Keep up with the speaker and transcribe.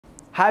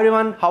Hi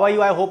everyone, how are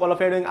you? I hope all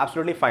of you are doing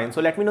absolutely fine.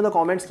 So let me know the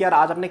comments कि यार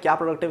आज आपने क्या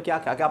productive किया,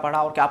 क्या क्या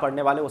पढ़ा और क्या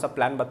पढ़ने वाले, वो सब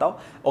प्लान बताओ।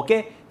 ओके,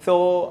 सो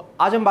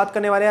आज हम बात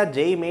करने वाले हैं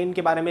जेई मेन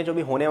के बारे में, जो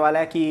भी होने वाला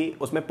है कि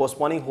उसमें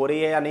पोस्टपोनिंग हो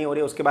रही है या नहीं हो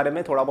रही है, उसके बारे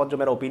में थोड़ा बहुत जो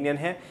मेरा ओपिनियन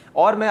है,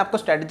 और मैं आपको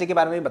स्ट्रैटेजी के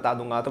बारे में भी बता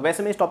दूंगा। तो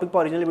वैसे मैं इस टॉपिक पर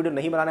ओरिजिनल वीडियो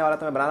नहीं बनाने वाला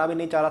था, मैं बनाना भी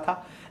नहीं चाह रहा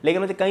था,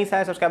 लेकिन मुझे कई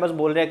सारे सब्सक्राइबर्स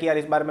बोल रहे हैं कि यार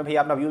इस बारे में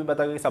भैया अपना व्यू भी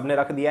बताओ कि सबने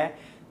रख दिया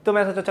है, तो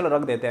मैं सोचा चलो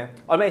रख देते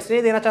हैं। और मैं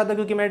इसलिए देना चाहता हूँ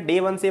क्योंकि मैं डे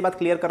 1 से ये बात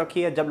क्लियर कर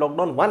रखी है। जब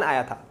लॉकडाउन 1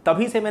 आया था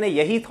तभी से मैंने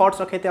यही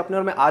थॉट्स रखे थे अपने,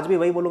 और मैं आज भी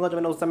वही बोलूँगा जो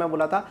मैंने उस समय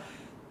बोला था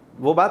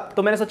वो बात।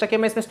 तो मैंने सोचा कि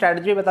मैं इसमें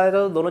स्ट्रैटेजी बता देता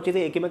हूँ, तो दोनों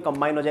चीज़ें एक ही में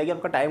कंबाइन हो जाएगी,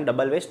 आपका टाइम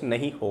डबल वेस्ट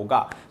नहीं होगा।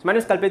 सो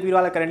मैंने कल्पित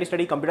Virwal, currently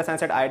study computer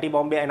science eight IIT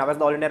Bombay and I was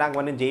the all India rank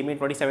 1 in JEE in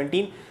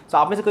 2017। सो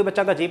आप में से कोई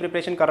बच्चा का JEE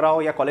प्रिपरेशन कर रहा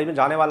हो या कॉलेज में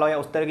जाने वाला हो या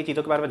उस तरह की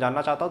चीज़ों के बारे में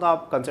जानना चाहता हो तो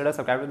आप consider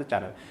subscribe to the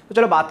channel. तो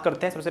चलो बात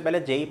करते हैं। सबसे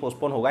पहले JEE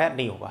पोस्टपोन होगा या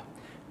नहीं होगा।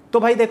 तो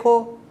भाई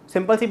देखो,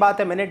 सिंपल सी बात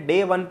है, मैंने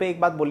डे 1 पे एक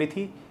बात बोली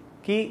थी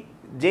कि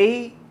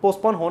JEE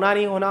पोस्टपोन होना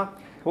नहीं होना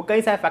वो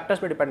कई सारे फैक्टर्स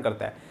पे डिपेंड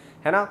करता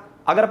है ना।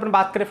 अगर अपन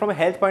बात करें from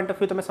health point of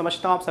view, तो मैं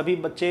समझता हूँ आप सभी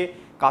बच्चे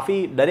काफ़ी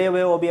डरे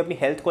हुए हो अभी अपनी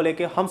हेल्थ को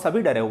लेके। हम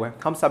सभी डरे हुए हैं,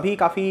 हम सभी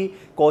काफ़ी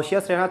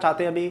कॉशियस रहना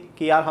चाहते हैं अभी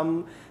कि यार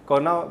हम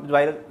कोरोना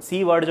वायरस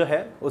C वर्ड जो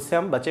है उससे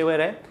हम बचे हुए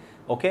रहे।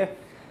 ओके,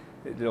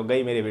 जो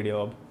गई मेरी वीडियो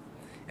अब,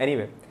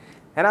 एनीवे,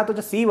 है ना। तो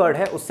जो C वर्ड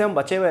है उससे हम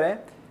बचे हुए रहे,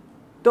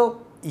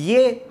 तो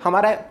ये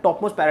हमारा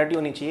टॉप मोस्ट प्रायोरिटी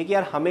होनी चाहिए कि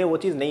यार हमें वो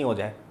चीज़ नहीं हो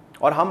जाए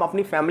और हम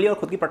अपनी फैमिली और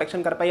खुद की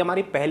प्रोटेक्शन कर पाए,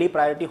 हमारी पहली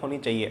प्रायोरिटी होनी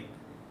चाहिए।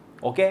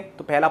 ओके,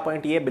 तो पहला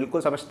पॉइंट ये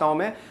बिल्कुल समझता हूँ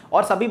मैं,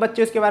 और सभी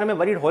बच्चे इसके बारे में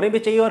वरीड होने भी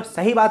चाहिए। और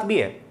सही बात भी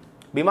है,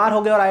 बीमार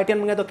हो गए और IITian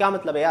बन गए तो क्या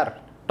मतलब है यार,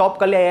 टॉप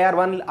कर लिया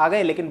AR1 आ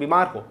गए लेकिन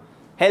बीमार हो,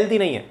 हेल्थ ही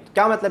नहीं है, तो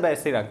क्या मतलब है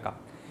इसी रंग का।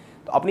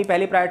 तो अपनी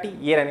पहली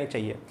प्रायोरिटी ये रहनी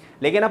चाहिए।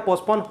 लेकिन अब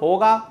पोस्टपोन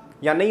होगा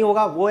या नहीं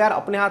होगा वो यार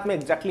अपने हाथ में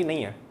एग्जैक्टली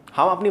नहीं है।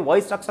 हम अपनी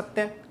वॉइस रख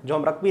सकते हैं, जो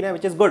हम रख भी रहे हैं,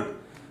 विच इज़ गुड।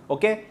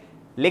 ओके,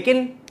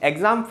 लेकिन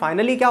एग्ज़ाम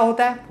फाइनली क्या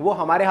होता है वो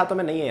हमारे हाथों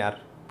में नहीं है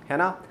यार, है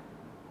ना।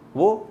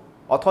 वो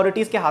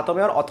अथॉरिटीज़ के हाथों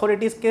में, और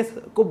अथॉरिटीज़ के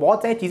को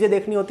बहुत सारी चीज़ें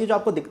देखनी होती है जो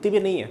आपको दिखती भी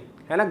नहीं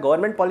है ना।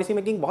 गवर्नमेंट पॉलिसी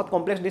मेकिंग बहुत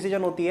कॉम्प्लेक्स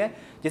डिसीजन होती है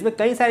जिसमें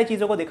कई सारी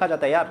चीज़ों को देखा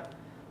जाता है यार।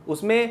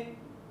 उसमें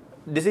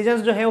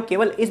डिसीजंस जो है वो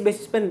केवल इस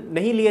बेसिस पे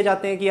नहीं लिए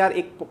जाते हैं कि यार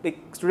एक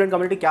स्टूडेंट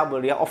कम्युनिटी क्या बोल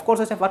रही है।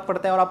 ऑफकोर्स ऐसे फर्क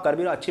पड़ता है और आप कर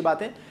भी रहे हो, अच्छी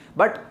बात है,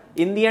 बट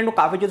इन दी एंड वो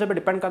काफ़ी चीज़ों पे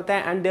डिपेंड करता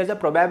है। And there is a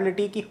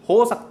probability कि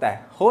हो सकता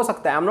है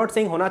आई एम नॉट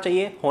सेइंग होना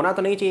चाहिए, होना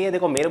तो नहीं चाहिए।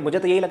 देखो मुझे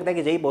तो यही लगता है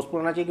कि JEE पोस्टपोन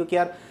होना चाहिए, क्योंकि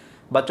यार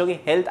बच्चों की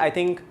हेल्थ आई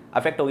थिंक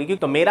अफेक्ट होगी।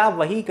 क्योंकि तो मेरा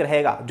वही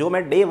रहेगा जो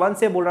मैं डे 1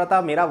 से बोल रहा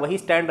था, मेरा वही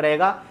स्टैंड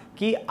रहेगा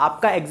कि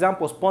आपका एग्जाम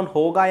पोस्टपोन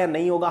होगा या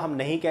नहीं होगा हम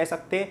नहीं कह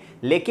सकते,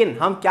 लेकिन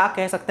हम क्या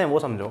कह सकते हैं वो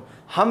समझो।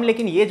 हम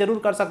लेकिन ये जरूर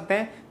कर सकते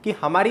हैं कि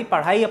हमारी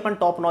पढ़ाई अपन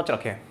टॉप नॉच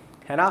रखें,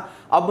 है ना।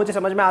 अब मुझे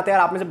समझ में आता है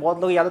यार, आप में से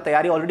बहुत लोग या तो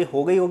तैयारी ऑलरेडी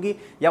हो गई होगी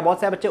या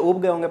बहुत सारे बच्चे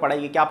उब गए होंगे पढ़ाई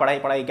की। क्या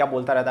पढ़ाई क्या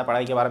बोलता रहता है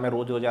पढ़ाई के बारे में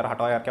रोज रोज, यार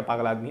हटाओ यार, क्या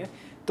पागल आदमी है।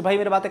 तो भाई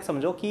मेरी बात एक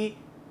समझो कि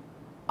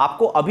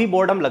आपको अभी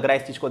बोर्डम लग रहा है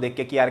इस चीज़ को देख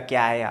के कि यार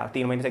क्या है यार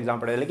 3 महीने से एग्जाम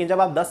पढ़े, लेकिन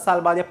जब आप 10 साल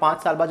बाद या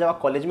 5 साल बाद जब आप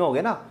कॉलेज में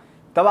होगे ना,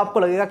 तब आपको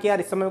लगेगा कि यार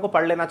इस समय मेरे को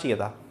पढ़ लेना चाहिए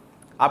था।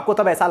 आपको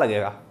तब ऐसा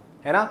लगेगा,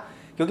 है ना।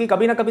 क्योंकि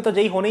कभी ना कभी तो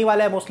JEE होने ही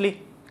वाला है मोस्टली,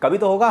 कभी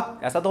तो होगा।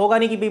 ऐसा तो होगा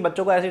नहीं कि भाई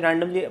बच्चों को ऐसे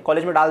रैंडमली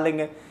कॉलेज में डाल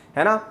देंगे,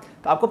 है ना।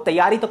 तो आपको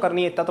तैयारी तो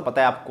करनी है, इतना तो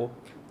पता है आपको।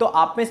 तो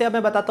आप में से अब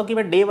मैं बताता हूँ कि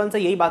मैं डे 1 से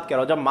यही बात कर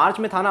रहा हूँ। जब मार्च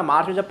में था ना,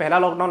 मार्च में जब पहला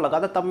लॉकडाउन लगा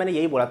था, तब मैंने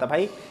यही बोला था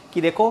भाई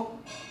कि देखो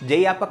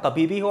JEE आपका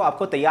कभी भी हो,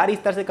 आपको तैयारी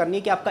इस तरह से करनी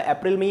है कि आपका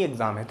अप्रैल में ही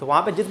एग्जाम है। तो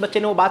वहाँ पे जिस बच्चे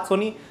ने वो बात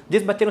सुनी,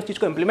 जिस बच्चे ने उस चीज़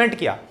को इंप्लीमेंट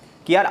किया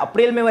कि यार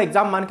अप्रैल में वो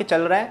एग्जाम मान के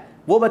चल रहा है,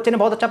 वो बच्चे ने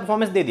बहुत अच्छा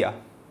परफॉर्मेंस दे दिया,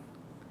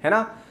 है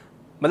ना।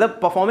 मतलब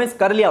परफॉर्मेंस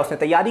कर लिया उसने,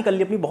 तैयारी कर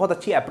ली अपनी बहुत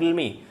अच्छी अप्रैल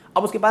में ही।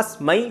 अब उसके पास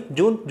मई,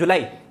 जून,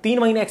 जुलाई 3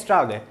 महीने एक्स्ट्रा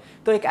आ गए।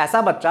 तो एक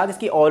ऐसा बच्चा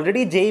जिसकी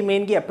ऑलरेडी JEE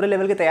मेन की अप्रैल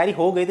लेवल की तैयारी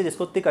हो गई थी,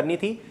 जिसको उतनी करनी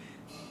थी,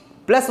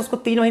 प्लस उसको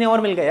 3 महीने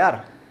और मिल गए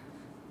यार,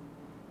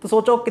 तो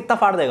सोचो कितना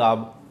फाड़ देगा।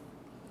 अब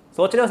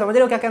सोच रहे हो, समझ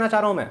रहे हो क्या कहना चाह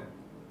रहा हूँ मैं।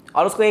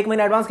 और उसको 1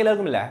 महीने एडवांस के लेवल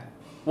को मिला है।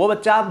 वो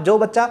बच्चा, जो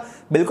बच्चा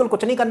बिल्कुल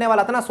कुछ नहीं करने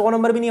वाला था ना, 100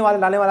 नंबर भी नहीं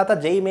लाने वाला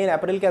था JEE मेन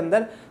अप्रैल के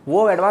अंदर,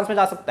 वो एडवांस में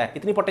जा सकता है।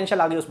 इतनी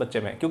पोटेंशियल आ गई उस बच्चे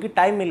में, क्योंकि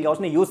टाइम मिल गया,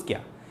 उसने यूज़ किया।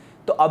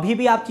 तो अभी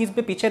भी आप चीज़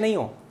पे पीछे नहीं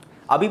हो,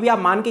 अभी भी आप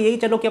मान के यही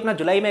चलो कि अपना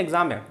जुलाई में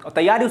एग्जाम है, और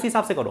तैयारी उसी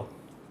हिसाब से करो।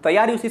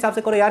 तैयारी उसी हिसाब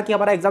से करो यार कि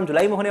हमारा एग्जाम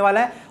जुलाई में होने वाला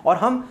है, और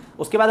हम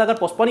उसके बाद अगर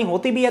पोस्टपोनिंग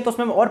होती भी है तो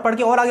उसमें और पढ़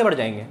के और आगे बढ़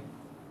जाएंगे।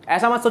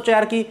 ऐसा मत सोचो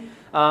यार कि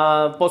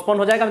पोस्टपोन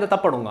हो जाएगा मैं तो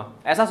तब पढ़ूंगा,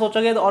 ऐसा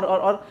सोचोगे तो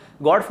और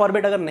गॉड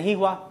फॉरबिड अगर नहीं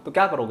हुआ तो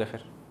क्या करोगे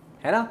फिर,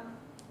 है ना।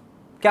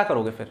 क्या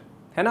करोगे फिर,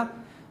 है ना।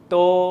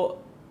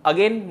 तो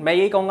अगेन मैं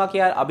यही कहूँगा कि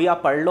यार अभी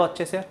आप पढ़ लो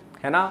अच्छे से,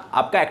 है ना।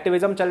 आपका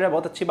एक्टिविज्म चल रहा है,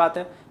 बहुत अच्छी बात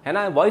है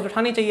ना। वॉइस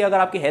उठानी चाहिए, अगर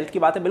आपकी हेल्थ की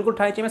बात है बिल्कुल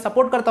उठानी चाहिए, मैं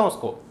सपोर्ट करता हूँ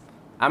उसको।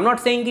 आई एम नॉट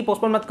सेइंग कि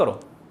पोस्टपोन मत करो,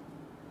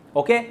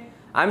 ओके।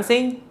 आई एम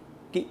सेइंग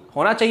कि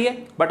होना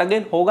चाहिए, बट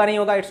अगेन होगा नहीं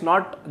होगा, it's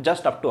not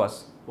just up to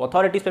us. वो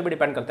अथॉरिटीज़ पे भी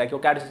डिपेंड करता है कि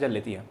वो क्या डिसीजन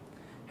लेती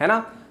है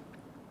ना।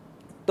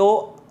 तो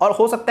और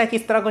हो सकता है कि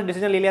इस तरह कुछ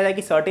डिसीजन ले लिया जाए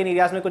कि सर्टेन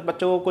एरियाज में कुछ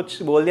बच्चों को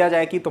कुछ बोल दिया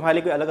जाए कि तुम्हारे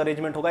लिए कोई अलग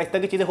अरेंजमेंट होगा। इस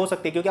तरह की चीज़ें हो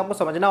सकती है, क्योंकि आपको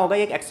समझना होगा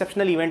ये एक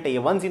एक्सेप्शनल इवेंट है, ये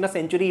 1 इन अ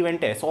सेंचुरी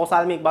इवेंट है, 100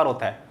 साल में एक बार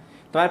होता है।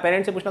 तुम्हारे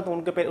पेरेंट्स से पूछना तो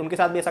उनके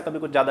साथ भी ऐसा कभी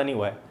कुछ ज़्यादा नहीं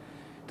हुआ है।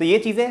 तो ये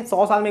चीज़ें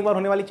 100 साल में एक बार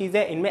होने वाली चीज़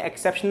है, इनमें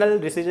एक्सेप्शनल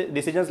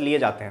डिसीजंस लिए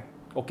जाते हैं,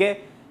 ओके।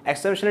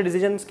 एक्सेप्शनल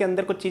डिसीजंस के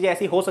अंदर कुछ चीज़ें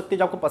ऐसी हो सकती है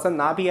जो आपको पसंद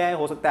ना भी आए,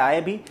 हो सकता है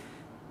आए भी,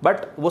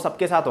 बट वो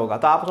सबके साथ होगा,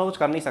 तो आप उसमें कुछ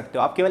कर नहीं सकते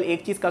हो। आप केवल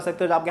एक चीज़ कर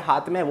सकते हो जो आपके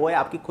हाथ में, वो है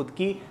आपकी खुद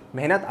की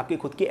मेहनत, आपकी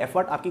खुद की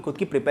एफर्ट, आपकी खुद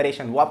की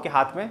प्रिपरेशन, वो आपके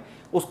हाथ में,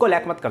 उसको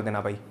लैक मत कर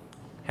देना भाई,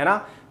 है ना।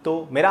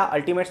 तो मेरा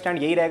अल्टीमेट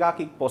स्टैंड यही रहेगा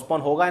कि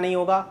पोस्टपोन होगा नहीं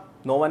होगा,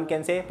 no one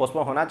can say,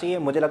 postpone होना चाहिए।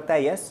 मुझे लगता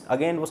है येस,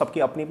 अगेन वो सबकी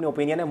अपनी अपनी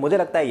ओपिनियन है, मुझे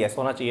लगता है येस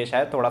होना चाहिए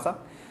शायद थोड़ा सा,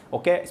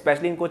 ओके,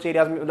 स्पेशली इन कुछ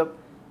एरियाज में, मतलब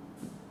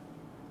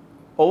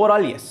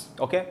ओवरऑल येस,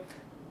 ओके।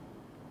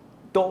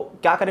 तो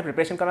क्या करें,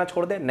 प्रिपरेशन करना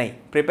छोड़ दे? नहीं,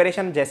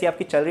 प्रिपरेशन जैसी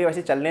आपकी चल रही है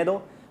वैसे चलने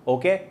दो,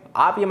 ओके।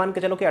 आप ये मान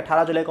के चलो कि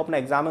 18 जुलाई को अपना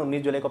एग्जाम है,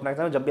 19 जुलाई को अपना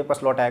एग्जाम है, जब भी आपका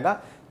स्लॉट आएगा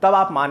तब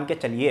आप मान के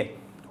चलिए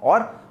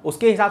और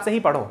उसके हिसाब से ही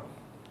पढ़ो।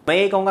 मैं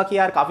यही कहूँगा कि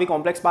यार काफ़ी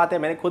कॉम्प्लेक्स बात है,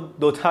 मैंने खुद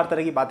 2-4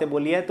 तरह की बातें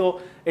बोली है, तो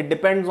it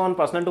depends on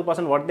person to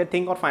person what they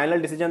think, और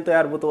फाइनल डिसीजन तो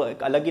यार वो तो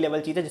एक अलग ही लेवल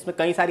चीज़ है जिसमें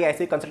कई सारी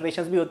ऐसी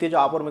कंसिडरेशंस भी होती है जो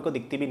आप और मेरे को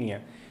दिखती भी नहीं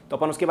है, तो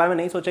अपन उसके बारे में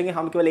नहीं सोचेंगे।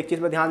 हम केवल एक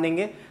चीज़ पर ध्यान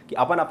देंगे कि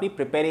अपन अपनी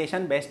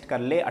प्रिपरेशन बेस्ट कर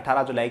ले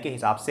 18 जुलाई के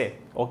हिसाब से,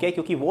 ओके,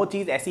 क्योंकि वो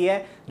चीज़ ऐसी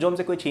है जो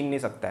हमसे कोई छीन नहीं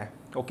सकता है,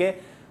 ओके।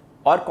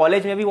 और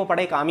कॉलेज में भी वो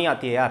पढ़ाई काम ही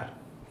आती है यार,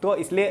 तो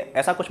इसलिए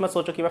ऐसा कुछ मत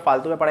सोचो कि मैं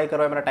फालतू में पढ़ाई कर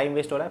रहा हूँ, मेरा टाइम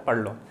वेस्ट हो रहा है, पढ़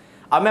लो।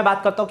 अब मैं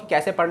बात करता हूँ कि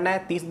कैसे पढ़ना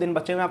है। 30 दिन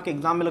बच्चे में आपके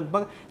एग्जाम में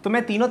लगभग, तो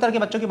मैं तीनों तरह के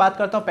बच्चों की बात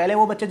करता हूँ। पहले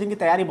वो बच्चे जिनकी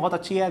तैयारी बहुत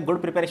अच्छी है,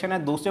 गुड प्रिपरेशन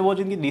है, दूसरे वो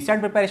जिनकी डिसेंट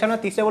प्रिपरेशन है,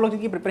 तीसरे वो लोग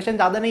जिनकी प्रिपरेशन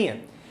ज़्यादा नहीं है।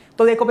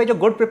 तो देखो भाई, जो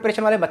गुड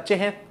प्रिपरेशन वाले बच्चे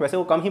हैं, वैसे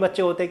वो कम ही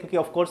बच्चे होते हैं, क्योंकि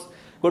ऑफकोर्स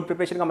गुड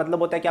प्रिपरेशन का मतलब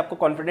होता है कि आपको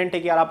कॉन्फिडेंट है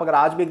कि यार आप अगर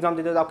आज भी एग्जाम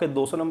देते हो तो आपके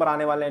 200 नंबर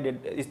आने वाले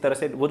हैं, इस तरह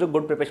से वो जो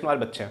गुड प्रिपरेशन वाले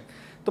बच्चे हैं।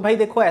 तो भाई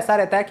देखो, ऐसा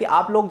रहता है कि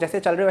आप लोग जैसे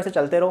चल रहे हो वैसे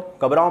चलते रहो,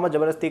 घबराओ मत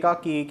जबरदस्ती का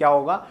कि क्या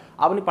होगा,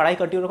 आप अपनी पढ़ाई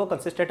कंटिन्यू रखो,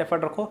 कंसिस्टेंट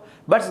एफर्ट रखो।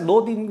 बस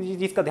 2-3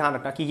 चीज़ का ध्यान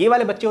रखना कि ये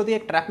वाले बच्चे होते हैं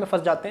एक ट्रैप में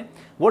फंस जाते हैं।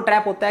 वो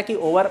ट्रैप होता है कि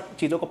ओवर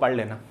चीज़ों को पढ़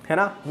लेना, है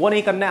ना, वो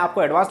नहीं करना है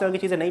आपको। एडवांस लेवल की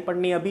चीज़ें नहीं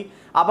पढ़नी है अभी।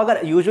 आप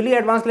अगर यूजुअली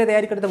एडवांस के लिए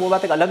तैयारी करते हैं वो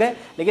बात एक अलग है,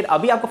 लेकिन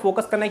अभी आपको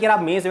फोकस करना है कि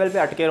आप मेज लेवल पे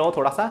अटके रहो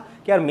थोड़ा सा,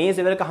 कि यार मेज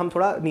लेवल का हम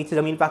थोड़ा नीचे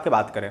ज़मीन पे आके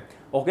बात करें,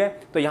 ओके।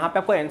 तो यहाँ पे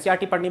आपको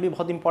एनसीईआरटी पढ़नी भी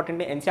बहुत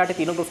इंपॉर्टेंट है। एनसीईआरटी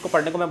तीनों ग्रुप्स को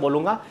पढ़ने को मैं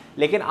बोलूँगा,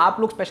 लेकिन आप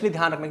लोग स्पेशली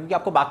ध्यान रखना, क्योंकि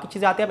आपको बाकी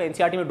चीज़ें आती है, आप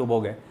एनसीईआरटी में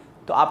डूबोगे।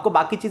 तो आपको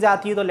बाकी चीज़ें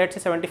आती है तो लेट से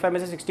 75 में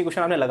से 60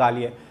 क्वेश्चन आपने लगा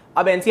लिए।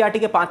 अब एनसीईआरटी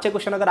के 5-6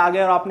 क्वेश्चन अगर आ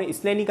गए और आपने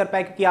इसलिए नहीं कर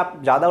पाए क्योंकि आप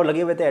ज़्यादा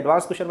लगे हुए थे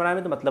एडवांस क्वेश्चन बनाने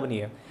में, तो मतलब नहीं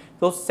है।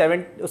 तो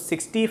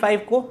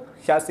 65 को,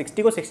 शायद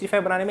 60 को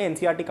 65 बनाने में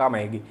एनसीईआरटी काम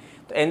आएगी।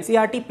 तो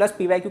एनसीईआरटी प्लस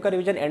पीवाईक्यू का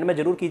रिवीजन एंड में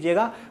जरूर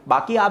कीजिएगा।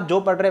 बाकी आप जो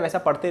पढ़ रहे हैं वैसा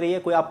पढ़ते रहिए,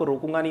 कोई आपको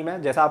रोकूंगा नहीं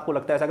मैं, जैसा आपको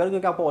लगता है ऐसा करो,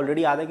 क्योंकि आपको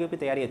ऑलरेडी याद है क्योंकि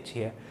तैयारी अच्छी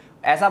है।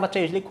 ऐसा बच्चा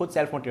यूजली खुद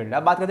सेल्फ मोटिवेटेड है।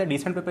 अब बात करते हैं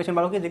डिसेंट प्रिपरेशन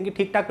वालों की, जिनकी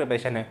ठीक ठाक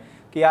प्रिपरेशन है,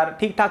 कि यार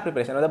ठीक ठाक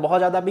प्रिपरेशन, मतलब बहुत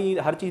ज़्यादा भी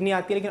हर चीज़ नहीं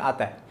आती है लेकिन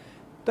आता है।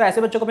 तो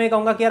ऐसे बच्चों को मैं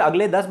कहूँगा कि यार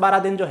अगले 10-12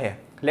 दिन जो है,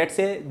 लेट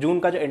से जून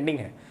का जो एंडिंग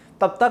है,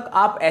 तब तक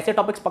आप ऐसे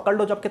टॉपिक्स पकड़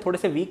लो जो आपके थोड़े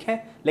से वीक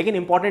है लेकिन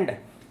इंपॉर्टेंट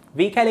है,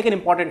 वीक है लेकिन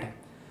इंपॉर्टेंट है,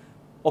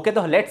 ओके।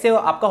 तो लेट से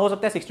आपका हो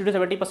सकता है 60 to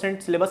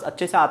 70% सिलेबस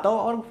अच्छे से आता हो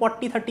और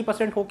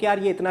 40-30% हो कि यार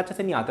ये इतना अच्छे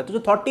से नहीं आता। तो जो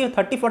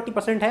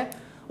 30-40% है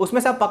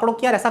उसमें से आप पकड़ो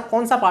कि यार ऐसा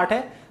कौन सा पार्ट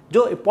है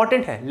जो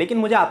इंपॉर्टेंट है लेकिन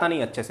मुझे आता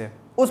नहीं अच्छे से।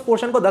 उस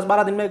पोर्शन को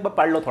 10-12 दिन में एक बार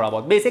पढ़ लो, थोड़ा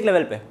बहुत बेसिक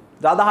लेवल पे,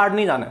 ज़्यादा हार्ड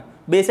नहीं जाना है,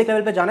 बेसिक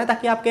लेवल पे जाना है,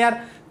 ताकि आपके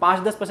यार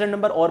 5-10%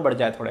 नंबर और बढ़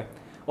जाए थोड़े,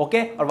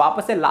 ओके। और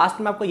वापस से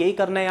लास्ट में आपको यही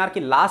करना है यार कि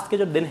लास्ट के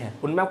जो दिन है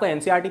उनमें आपको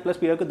एनसीईआरटी प्लस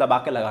पीवाईक्यू दबा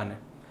के लगाना है।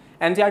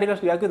 एनसीईआरटी प्लस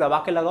पीवाईक्यू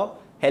दबा के लगाओ,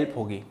 हेल्प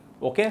होगी,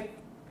 ओके।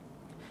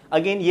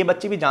 अगेन ये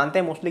बच्चे भी जानते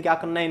हैं मोस्टली क्या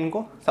करना है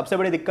इनको। सबसे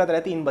बड़ी दिक्कत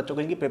रहती है इन बच्चों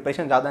को, इनकी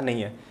प्रिपरेशन ज़्यादा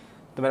नहीं है।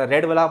 तो मेरा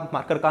रेड वाला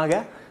मार्कर कहाँ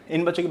गया?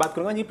 इन बच्चों की बात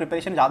करूँगा जी,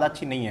 प्रिपरेशन ज़्यादा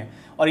अच्छी नहीं है,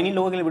 और इन्हीं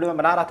लोगों के लिए वीडियो में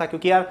बना रहा था,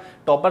 क्योंकि यार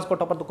टॉपर्स को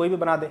टॉपर तो कोई भी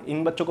बना दे,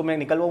 इन बच्चों को मैं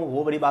निकलवाऊँ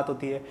वो बड़ी बात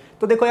होती है।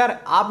 तो देखो यार,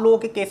 आप लोगों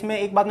के केस में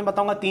एक बात मैं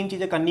बताऊँगा, 3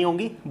 चीज़ें करनी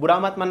होंगी, बुरा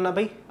मत मानना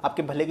भाई,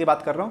 आपके भले की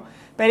बात कर रहा हूँ।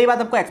 पहली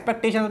बात, आपको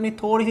एक्सपेक्टेशन अपनी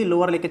थोड़ी सी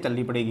लोअर लेके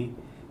चलनी पड़ेगी।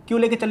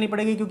 क्यों लेके चलनी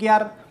पड़ेगी? क्योंकि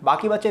यार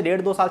बाकी बच्चे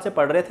 1.5-2 साल से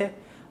पढ़ रहे थे,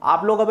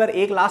 आप लोग अगर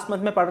एक लास्ट मंथ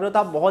में पढ़ रहे हो तो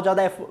आप बहुत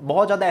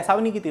ज़्यादा ऐसा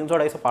भी नहीं कि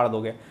 300-250 फाड़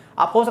दोगे,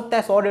 आप हो सकता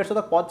है 100-150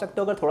 तक पहुंच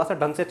सकते हो अगर थोड़ा सा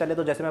ढंग से चले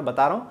तो, जैसे मैं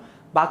बता रहा हूँ।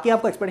 बाकी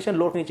आपको एक्सपेक्टेशन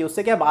लो रखनी चाहिए,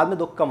 उससे क्या बाद में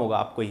दुख कम होगा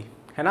आपको ही,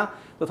 है ना।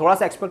 तो थोड़ा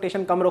सा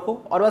एक्सपेक्टेशन कम रखो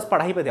और बस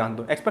पढ़ाई पे ध्यान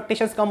दो।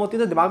 एक्सपेक्टेशंस कम होती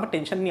है तो दिमाग में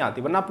टेंशन नहीं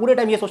आती, वरना पूरे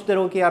टाइम ये सोचते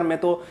रहो कि यार मैं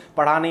तो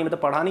पढ़ा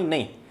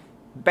नहीं,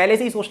 पहले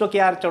से ही सोच लो कि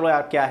यार चलो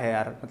यार क्या है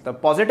यार, मतलब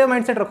पॉजिटिव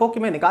माइंडसेट रखो कि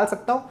मैं निकाल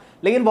सकता हूँ,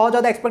 लेकिन बहुत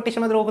ज़्यादा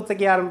एक्सपेक्टेशन मत रखो खुद से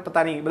कि यार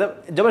पता नहीं,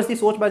 मतलब जबरदस्ती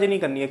सोचबाजी नहीं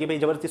करनी है कि भाई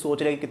जबरदस्ती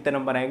सोच रहे कि कितने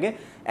नंबर आएंगे।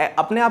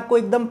 अपने आप को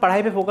एकदम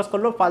पढ़ाई पे फोकस कर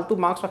लो, फालतू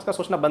मार्क्स वार्क्स का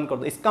सोचना बंद कर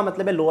दो। इसका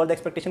मतलब है लोअर द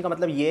एक्सपेक्टेशन का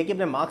मतलब ये है कि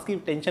अपने मार्क्स की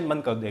टेंशन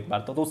बंद कर दो एक बार,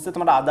 तो उससे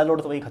तुम्हारा आधा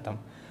लोड तो वही खत्म।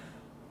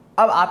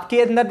 अब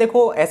आपके अंदर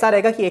देखो ऐसा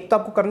रहेगा कि एक तो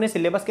आपको करने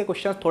सिलेबस के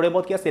क्वेश्चंस थोड़े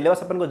बहुत, किया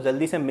सिलेबस अपन को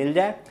जल्दी से मिल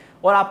जाए,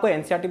 और आपको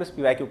एनसीईआरटी प्लस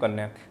पीवाईक्यू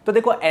करने हैं। तो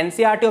देखो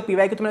एनसीईआरटी और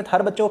पीवाईक्यू तो मैं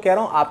हर बच्चों को कह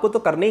रहा हूँ आपको तो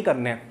करने ही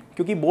करने हैं,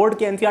 क्योंकि बोर्ड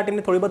की एनसीईआरटी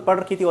ने थोड़ी बहुत पढ़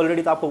रखी थी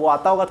ऑलरेडी, तो आपको वो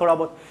आता होगा थोड़ा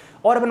बहुत।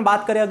 और अपन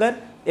बात करें अगर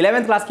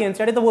 11th क्लास की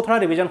एनसीईआरटी, तो वो थोड़ा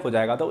रिवीजन हो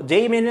जाएगा। तो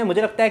जेईई मेन में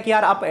मुझे लगता है कि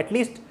यार आप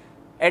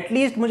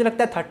एटलीस्ट मुझे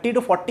लगता है 30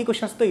 to 40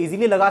 क्वेश्चंस तो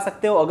इजीली लगा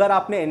सकते हो, अगर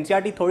आपने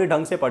एनसीईआरटी थोड़ी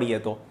ढंग से पढ़ी है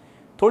तो।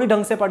 थोड़ी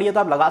ढंग से पढ़ी है तो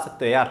आप लगा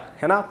सकते हो यार,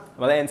 है ना।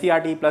 मतलब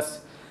एनसीईआरटी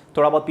प्लस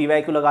थोड़ा बहुत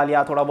पीवाईक्यू लगा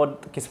लिया, थोड़ा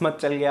बहुत किस्मत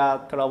चल गया,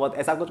 थोड़ा बहुत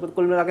ऐसा कुछ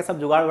कुल मिला के सब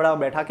जुगाड़ वड़ा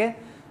बैठा के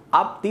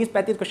आप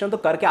 30-35 क्वेश्चन तो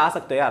करके आ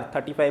सकते हो यार,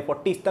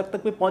 35-40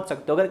 तक भी पहुंच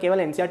सकते हो अगर केवल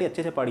एनसीईआरटी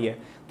अच्छे से पढ़ी है।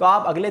 तो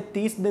आप अगले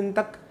 30 दिन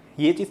तक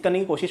ये चीज़ करने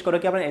की कोशिश करो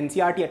कि अपन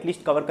एनसीईआरटी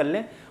एटलीस्ट कवर कर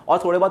लें और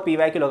थोड़े बहुत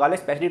पीवाईक्यू लगा लें,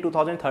 स्पेशली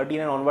 2013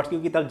 एंड ऑनवर्ड्स,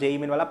 क्योंकि तब जेईई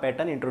मेन वाला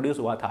पैटर्न इंट्रोड्यूस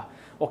हुआ था।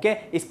 ओके,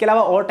 इसके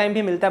अलावा और टाइम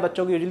भी मिलता है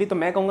बच्चों को यूजुअली, तो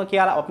मैं कहूँगा कि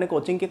यार अपने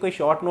कोचिंग के कोई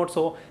शॉर्ट नोट्स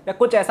हो या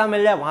कुछ ऐसा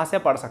मिल जाए, वहाँ से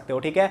पढ़ सकते हो।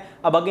 ठीक है,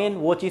 अब अगेन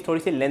वो चीज़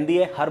थोड़ी सी लेंदी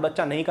है, हर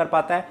बच्चा नहीं कर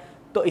पाता है,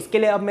 तो इसके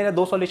लिए अब मेरे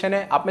 2 सॉल्यूशन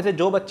है। आप में से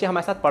जो बच्चे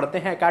हमारे साथ पढ़ते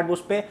हैं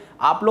SkillBoost पे,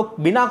 आप लोग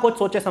बिना कुछ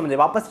सोचे समझे,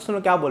 वापस से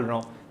सुनो क्या बोल रहा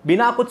हूँ,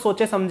 बिना कुछ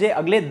सोचे समझे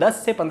अगले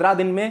 10 से 15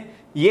 दिन में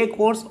ये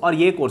कोर्स और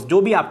ये कोर्स जो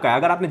भी आपका है,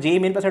 अगर आपने जेईई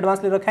मेन प्लस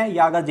एडवांस ले रखा है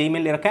या अगर जेईई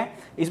मेन ले रखा है,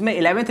 इसमें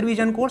 11th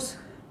revision course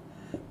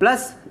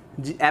plus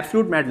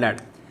absolute math lab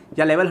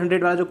या लेवल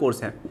 100 वाला जो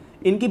कोर्स है,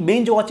 इनकी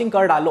बिंज वॉचिंग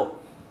कर डालो।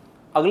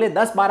 अगले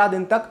 10-12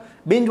 दिन तक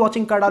बिंज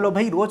वॉचिंग कर डालो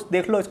भाई, रोज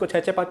देख लो इसको,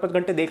 6-6 5-5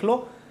 घंटे देख लो,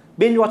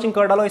 बिंज वॉचिंग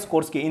कर डालो इस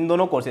कोर्स की, इन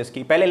दोनों कोर्सेज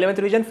की, पहले 11th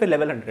रिवीजन फिर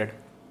लेवल 100।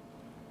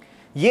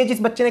 ये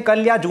जिस बच्चे ने कर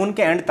लिया जून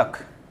के एंड तक,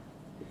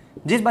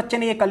 जिस बच्चे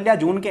ने ये कर लिया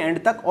जून के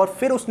एंड तक, और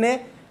फिर उसने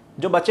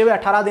जो बचे हुए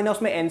 18 दिन है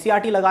उसमें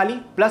एनसीईआरटी लगा ली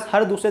प्लस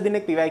हर दूसरे दिन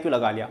एक पीवाईक्यू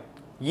लगा लिया,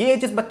 ये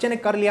जिस बच्चे ने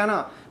कर लिया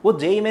ना, वो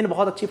जेईई मेन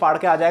बहुत अच्छी फाड़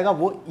के आ जाएगा,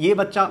 वो ये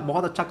बच्चा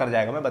बहुत अच्छा कर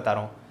जाएगा, मैं बता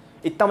रहा हूँ,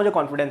 इतना मुझे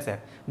कॉन्फिडेंस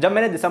है। जब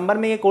मैंने दिसंबर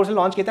में ये कोर्स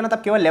लॉन्च किया था ना,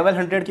 तब केवल लेवल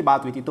 100 की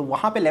बात हुई थी, तो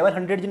वहाँ पे लेवल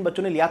 100 जिन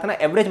बच्चों ने लिया था ना,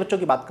 एवरेज बच्चों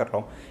की बात कर रहा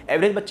हूँ,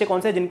 एवरेज बच्चे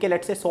कौन से, जिनके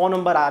लेट से 100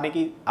 नंबर आने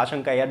की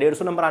आशंका है या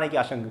 150 नंबर आने की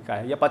आशंका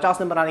है या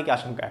 50 नंबर आने की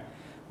आशंका है,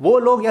 वो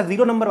लोग, या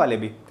 0 नंबर वाले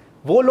भी,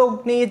 वो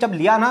लोग ने ये जब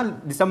लिया ना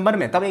दिसंबर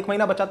में, तब 1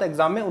 महीना बचा था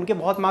एग्जाम में, उनके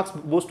बहुत मार्क्स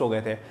बूस्ट हो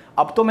गए थे।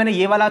 अब तो मैंने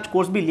ये वाला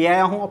कोर्स भी ले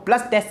आया हूँ और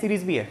प्लस टेस्ट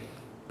सीरीज भी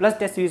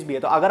है,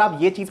 तो अगर आप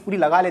ये चीज़ पूरी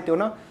लगा लेते हो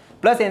ना,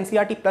 प्लस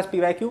एनसीईआरटी प्लस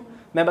पीवाईक्यू,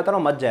 मैं बता रहा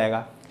हूँ मत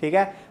जाएगा। ठीक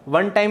है,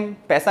 1 टाइम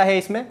पैसा है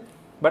इसमें,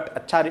 बट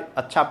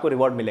अच्छा आपको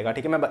रिवॉर्ड मिलेगा।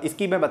 ठीक है,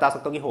 मैं बता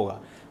सकता हूँ कि होगा।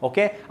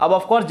 ओके, अब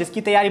ऑफ कोर्स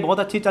जिसकी तैयारी बहुत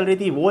अच्छी चल रही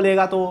थी वो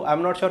लेगा, तो आई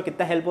एम नॉट श्योर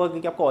कितना हेल्प होगा,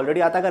 क्योंकि आपको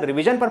ऑलरेडी आता है। अगर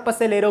रिवीजन पर्पस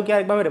से ले रहे हो कि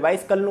एक बार मैं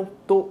रिवाइज कर लूँ,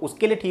 तो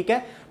उसके लिए ठीक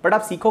है, बट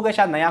आप सीखोगे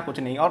शायद नया कुछ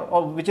नहीं,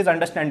 और विच इज़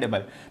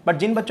अंडरस्टैंडेबल। बट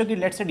जिन बच्चों की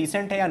लेट से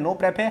डिसेंट है या नो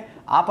प्रेप है,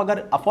 आप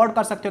अगर अफोर्ड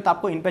कर सकते हो तो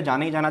आपको इन पर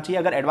जाना ही जाना चाहिए।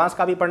 अगर एडवांस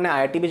का भी पढ़ना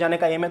है, IIT भी जाने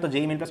का एम है, तो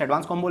JEE main plus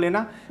advance combo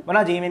लेना,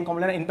 वरना जेईई मेन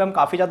कॉम्बो लेना। इन पर हम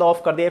काफ़ी ज़्यादा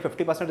ऑफ कर दिए,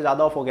 50%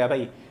 ज़्यादा ऑफ हो गया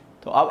भाई।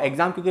 तो अब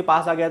एग्जाम क्योंकि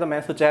पास आ गया, तो मैं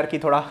सोचा यार कि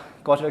थोड़ा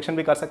कॉस्ट रिडक्शन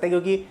भी कर सकते हैं,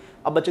 क्योंकि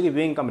अब बच्चों की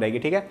व्यूइंग कम रहेगी।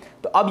 ठीक है,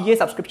 तो अब ये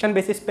सब्सक्रिप्शन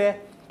बेसिस पे,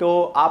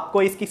 तो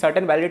आपको इसकी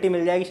सर्टेन वैलिडिटी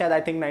मिल जाएगी, शायद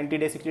आई थिंक 90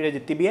 डे 60 डे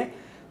जितनी भी है।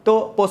 तो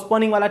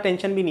पोस्टपोनिंग वाला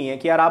टेंशन भी नहीं है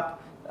कि यार आप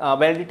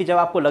वैलिडिटी जब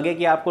आपको लगे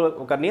कि आपको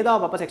करनी है तो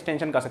आप वापस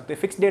एक्सटेंशन कर सकते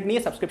हैं। फिक्स डेट नहीं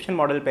है, सब्सक्रिप्शन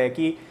मॉडल पे है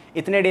कि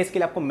इतने डेज के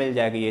लिए आपको मिल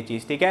जाएगी ये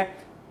चीज़। ठीक है,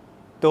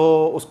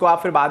 तो उसको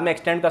आप फिर बाद में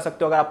एक्सटेंड कर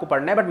सकते हो अगर आपको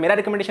पढ़ना है। बट मेरा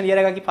रिकमेंडेशन ये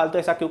रहेगा कि फालतू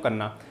ऐसा क्यों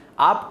करना,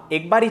 आप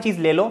एक बार ये चीज़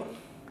ले लो,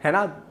 है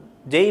ना,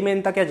 जेईई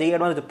मेन तक या जेईई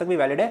एडवांस जब तक भी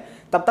वैलिड है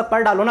तब तक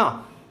पढ़ डालो ना।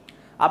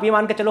 आप ये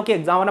मान के चलो कि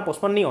एग्जाम आना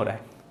पोस्टपोन नहीं हो रहा है,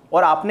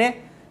 और आपने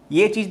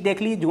ये चीज़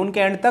देख ली जून के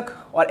एंड तक,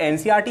 और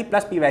एनसीईआरटी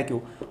प्लस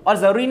पीवाईक्यू, और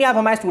ज़रूरी नहीं आप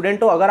हमारे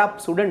स्टूडेंट हो, अगर आप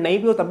स्टूडेंट नहीं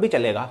भी हो तब भी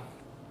चलेगा।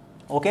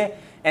 ओके,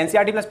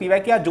 एनसीईआरटी प्लस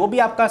पीवाईक्यू, जो भी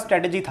आपका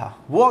स्ट्रेटेजी था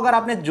वो अगर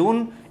आपने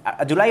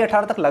जुलाई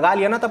 18 तक लगा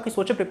लिया ना, तब की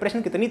सोचो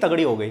प्रिपरेशन कितनी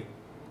तगड़ी हो गई,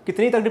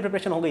 कितनी तगड़ी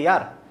प्रिपरेशन हो गई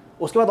यार।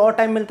 उसके बाद और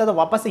टाइम मिलता है तो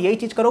वापस से यही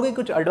चीज़ करोगे,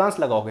 कुछ एडवांस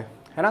लगाओगे,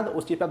 है ना, तो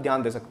उस चीज़ पर आप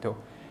ध्यान दे सकते हो।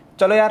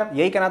 चलो यार,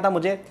 यही कहना था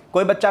मुझे।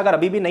 कोई बच्चा अगर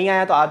अभी भी नहीं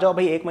आया तो आ जाओ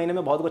भाई, 1 महीने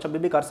में बहुत कुछ अभी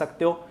भी कर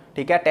सकते हो।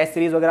 ठीक है, टेस्ट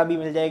सीरीज वगैरह भी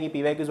मिल जाएगी,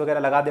 पीवाईक्यूज वगैरह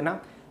लगा देना,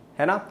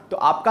 है ना। तो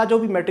आपका जो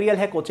भी मटेरियल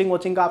है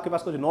कोचिंग का, आपके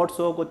पास कुछ नोट्स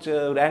हो, कुछ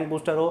रैंक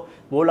बूस्टर हो,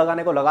 वो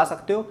लगाने को लगा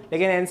सकते हो,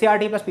 लेकिन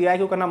एनसीईआरटी प्लस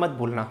पीवाईक्यू करना मत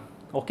भूलना।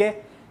 Okay,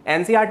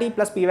 NCERT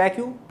plus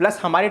PYQ plus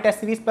हमारे टेस्ट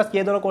सीरीज प्लस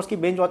ये दोनों कोर्स की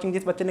बेंच वॉचिंग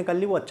जिस बच्चे ने कर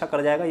ली वो अच्छा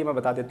कर जाएगा, ये मैं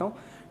बता देता हूँ।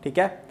 ठीक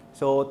है,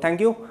 सो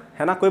थैंक यू,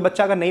 है ना। कोई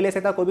बच्चा अगर नहीं ले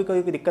सकता,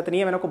 कोई दिक्कत नहीं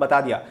है, मैंने आपको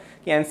बता दिया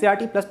कि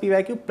एनसीईआरटी प्लस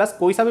पीवाईक्यू प्लस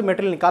कोई सा भी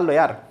मटेरियल निकाल लो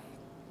यार,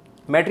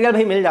 मटेरियल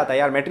भाई मिल जाता है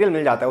यार, मटेरियल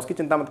मिल जाता है, उसकी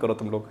चिंता मत करो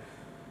तुम लोग।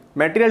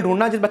 मटेरियल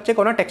ढूंढना जिस बच्चे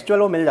को ना टेक्सचुअल,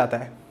 वो मिल जाता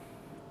है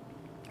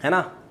ना,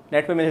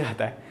 नेट पे मिल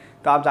जाता है,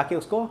 तो आप जाके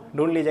उसको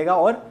ढूंढ लीजिएगा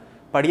और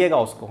पढ़िएगा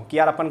उसको कि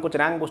यार अपन कुछ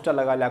रैंक बूस्टर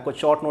लगा लिया, कुछ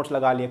शॉर्ट नोट्स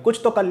लगा लिए, कुछ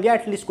तो कर लिया,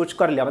 एटलीस्ट कुछ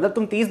कर लिया। मतलब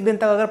तुम 30 दिन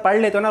तक अगर पढ़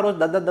लेते हो ना, रोज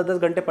 10-10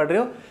 घंटे पढ़ रहे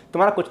हो,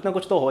 तुम्हारा कुछ ना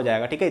कुछ तो हो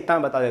जाएगा। ठीक है, इतना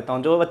मैं बता देता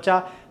हूँ। जो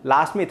बच्चा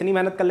लास्ट में इतनी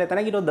मेहनत कर लेता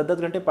है ना कि रोज 10-10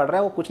 घंटे पढ़ रहा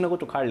है, वो कुछ ना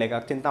कुछ उखाड़ लेगा,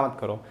 चिंता मत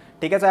करो।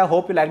 ठीक है, सो I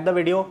hope you like the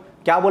video.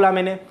 क्या बोला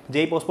मैंने,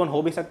 जेईई पोस्टपोन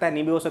हो भी सकता है,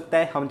 नहीं भी हो सकता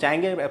है, हम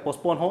चाहेंगे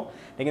पोस्टपोन हो,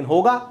 लेकिन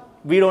होगा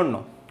वी डोंट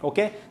नो।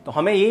 ओके, तो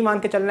हमें यही मान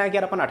के चलना है कि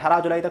यार अपन 18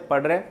 जुलाई तक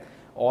पढ़ रहे हैं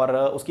और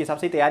उसके हिसाब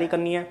से तैयारी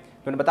करनी है।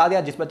 मैंने बता दिया,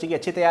 जिस बच्चे की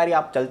अच्छी तैयारी,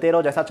 आप चलते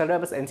रहो जैसा चल रहा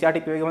है, बस एनसीईआरटी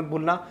पीवाईक्यू मत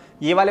भूलना।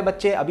 ये वाले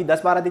बच्चे अभी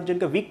 10-12 दिन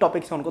जिनके वीक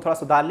टॉपिक्स हैं उनको थोड़ा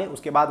सुधार ले,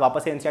 उसके बाद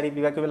वापस से एनसीईआरटी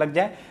पीवाईक्यू में लग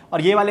जाए।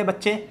 और ये वाले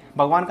बच्चे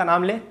भगवान का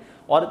नाम ले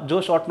और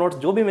जो शॉर्ट नोट्स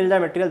जो भी मिल जाए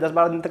मटेरियल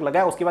 10-12 दिन तक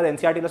लगाए, उसके बाद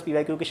एनसीईआरटी प्लस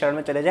पीवाईक्यू की शरण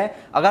में चले जाए।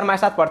 अगर हमारे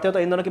साथ पढ़ते हो तो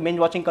इन दोनों की बेंच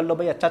वॉचिंग कर लो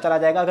भाई, अच्छा चला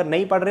जाएगा। अगर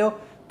नहीं पढ़ रहे हो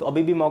तो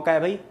अभी भी मौका है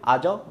भाई, आ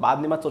जाओ, बाद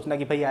में मत सोचना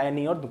कि भाई आया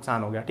नहीं और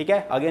नुकसान हो गया। ठीक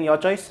है, again your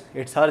choice,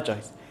 it's her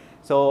choice.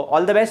 So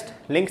all the best.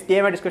 Links दिए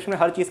हुए डिस्क्रिप्शन में,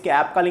 हर चीज़ के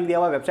ऐप का लिंक दिया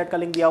हुआ है, वेबसाइट का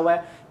लिंक दिया हुआ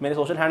है, मेरे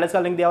सोशल हैंडल्स का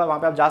लिंक दिया हुआ है, वहाँ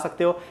पे आप जा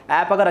सकते हो।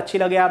 ऐप अगर अच्छी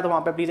लगे यार तो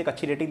वहाँ पे प्लीज़ एक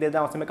अच्छी रेटिंग दे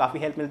देना, उससे में काफ़ी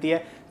हेल्प मिलती है।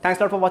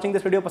 Thanks lot for watching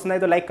this video. पसंद आई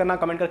तो लाइक करना,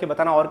 कमेंट करके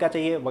बताना और क्या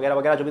चाहिए वगैरह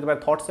वगैरह, जो भी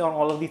तुम्हारे थॉट्स है on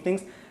all of these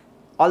things.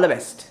 All the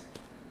best.